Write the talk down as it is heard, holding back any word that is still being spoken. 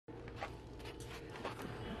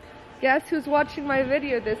Guess who's watching my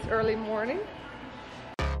video this early morning?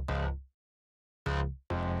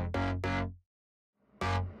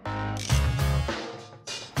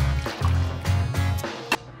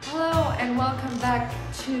 Hello and welcome back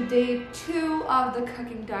to day 2 of the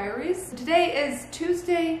cooking diaries. Today is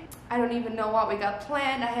Tuesday. I don't even know what we got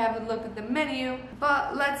planned. I haven't looked at the menu,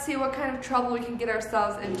 but let's see what kind of trouble we can get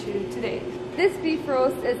ourselves into today. This beef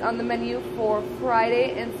roast is on the menu for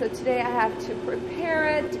Friday, and so today I have to prepare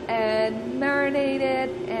it and marinate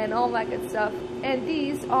it and all that good stuff. And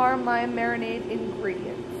these are my marinade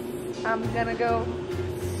ingredients. I'm gonna go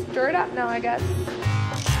stir it up now, I guess.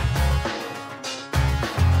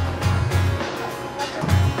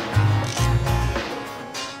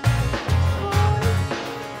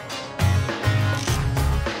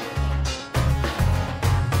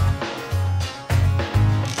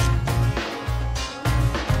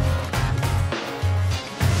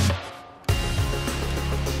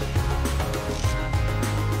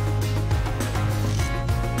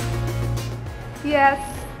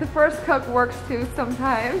 Yes, the first cook works too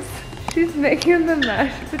sometimes. She's making the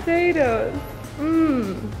mashed potatoes.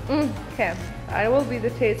 Okay, I will be the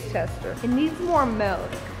taste tester. It needs more milk.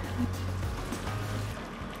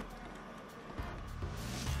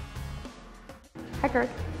 Hi, Kurt.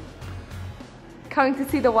 Coming to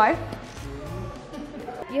see the wife?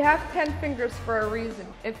 You have 10 fingers for a reason.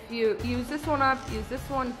 If you use this one up, use this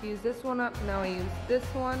one, if you use this one up, now I use this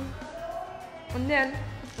one. And then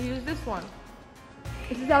we use this one.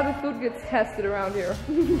 This is how the food gets tested around here.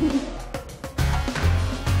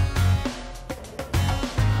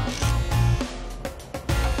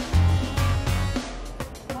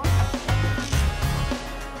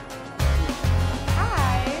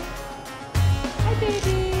 Hi. Hi,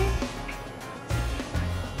 baby.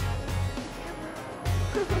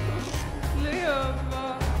 Liam.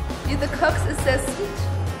 You're the cook's assistant.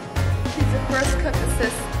 She's the first cook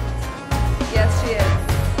assistant. Yes, she is.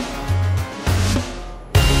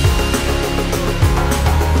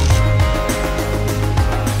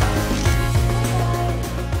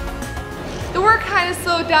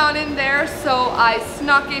 Slowed down in there, so I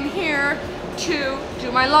snuck in here to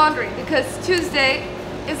do my laundry because Tuesday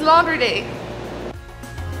is laundry day.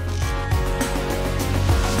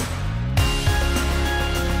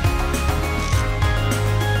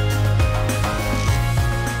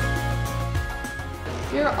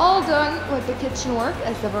 We're all done with the kitchen work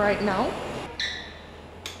as of right now.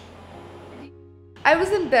 I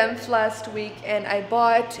was in Banff last week and I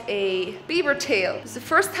bought a beaver tail. It's the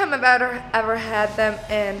first time I've ever had them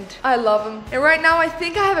and I love them. And right now I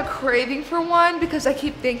think I have a craving for one because I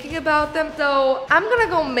keep thinking about them. So I'm gonna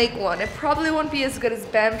go make one. It probably won't be as good as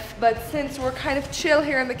Banff, but since we're kind of chill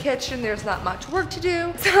here in the kitchen, there's not much work to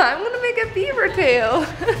do. So I'm gonna make a beaver tail.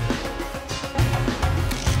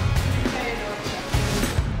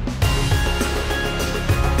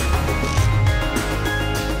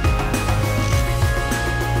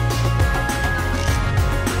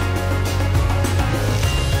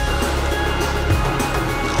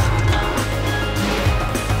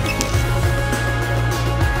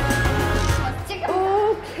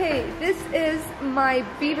 This is my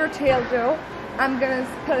beaver tail dough. I'm gonna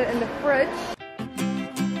put it in the fridge.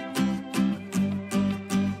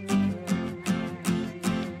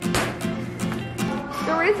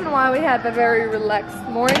 The reason why we have a very relaxed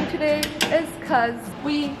morning today is because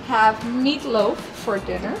we have meatloaf for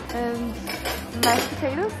dinner and mashed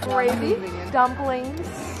potatoes, gravy, dumplings,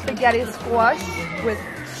 spaghetti squash with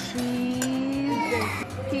cheese,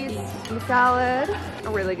 peas, salad, a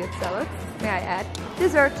really good salad, may I add,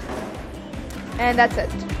 dessert. And that's it.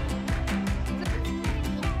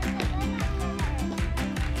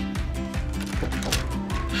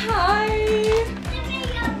 Hi. Give me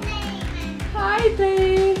your name. Hi,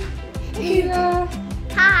 babe. Gina.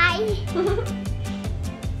 Hi.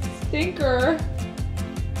 Stinker.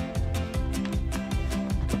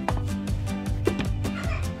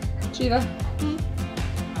 Gina.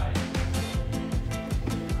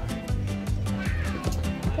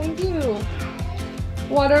 Thank you.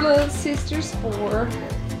 What are little sisters for?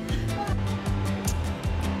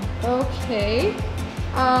 Okay.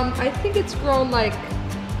 I think it's grown like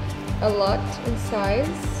a lot in size.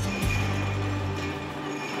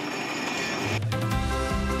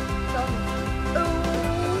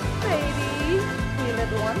 Oh, baby. You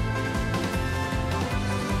little one.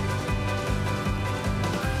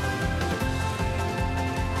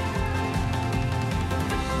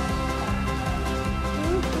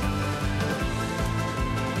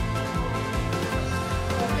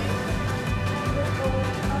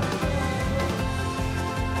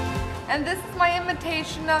 And this is my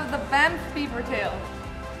imitation of the Banff beaver tail.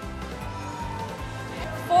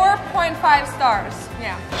 4.5 stars.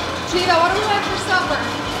 Yeah. Cheetah, what do we have for supper?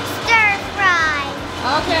 Stir fry.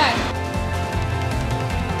 Okay.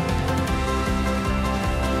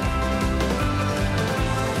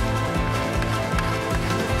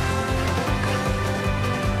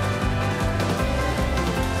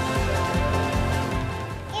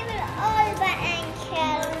 Give it all the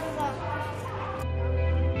ankles.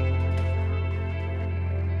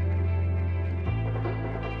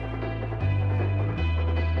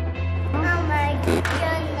 Oh my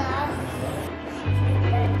goodness.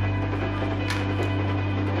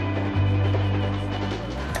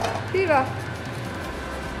 Diva.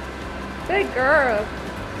 Big girl.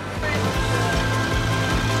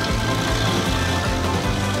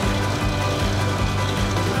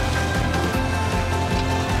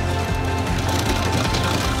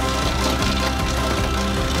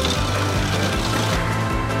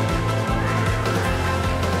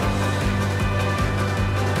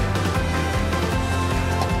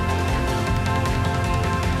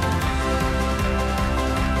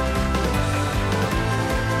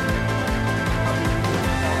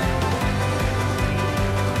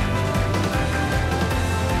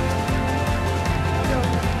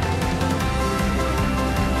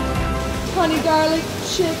 Honey garlic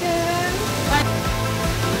chicken.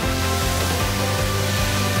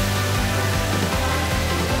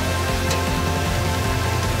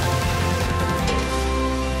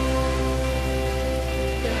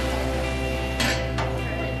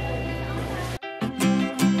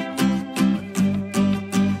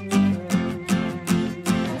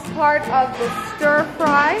 This part of the stir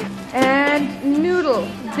fry and noodle.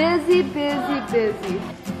 Busy, busy, busy.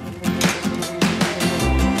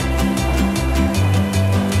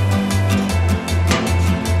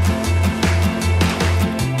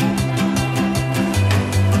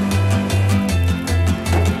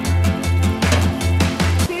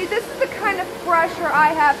 Pressure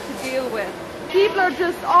I have to deal with. People are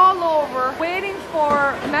just all over waiting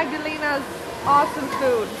for Magdalena's awesome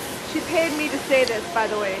food. She paid me to say this, by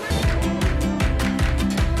the way.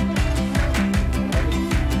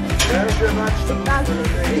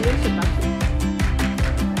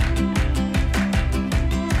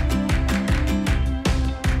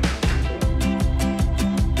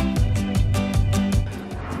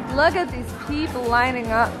 Look at these people lining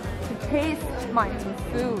up to taste my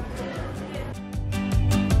food.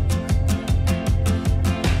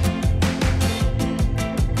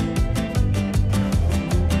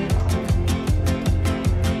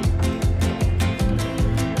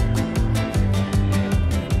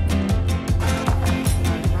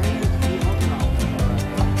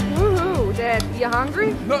 You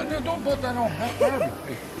hungry? No, don't put that on.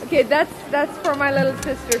 Okay, that's for my little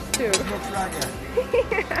sisters too.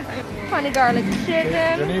 Honey garlic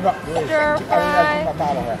chicken, stir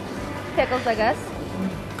fry, pickles I guess,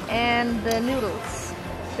 and the noodles.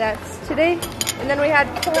 That's today. And then we had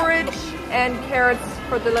porridge and carrots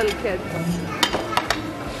for the little kids.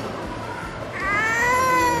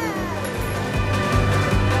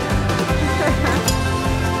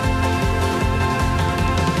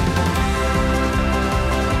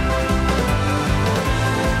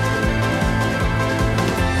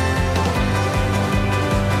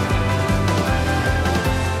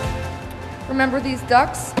 Remember these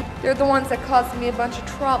ducks? They're the ones that caused me a bunch of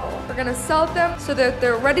trouble. We're gonna sell them so that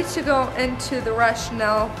they're ready to go into the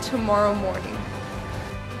rationale tomorrow morning.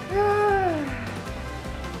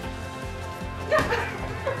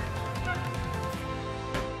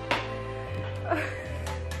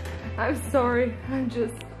 I'm sorry,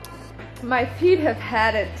 my feet have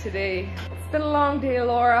had it today. It's been a long day,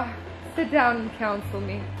 Laura. Sit down and counsel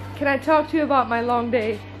me. Can I talk to you about my long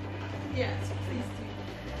day? Yes, please do.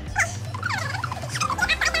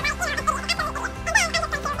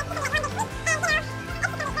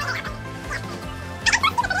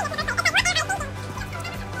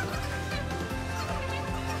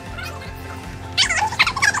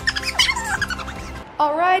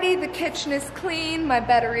 Alrighty, the kitchen is clean, my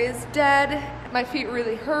battery is dead, my feet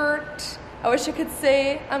really hurt. I wish I could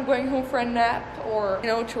say I'm going home for a nap or,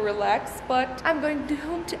 to relax, but I'm going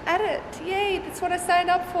home to edit. Yay, that's what I signed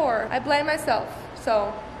up for. I blame myself.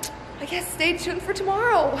 So, I guess stay tuned for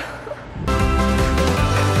tomorrow.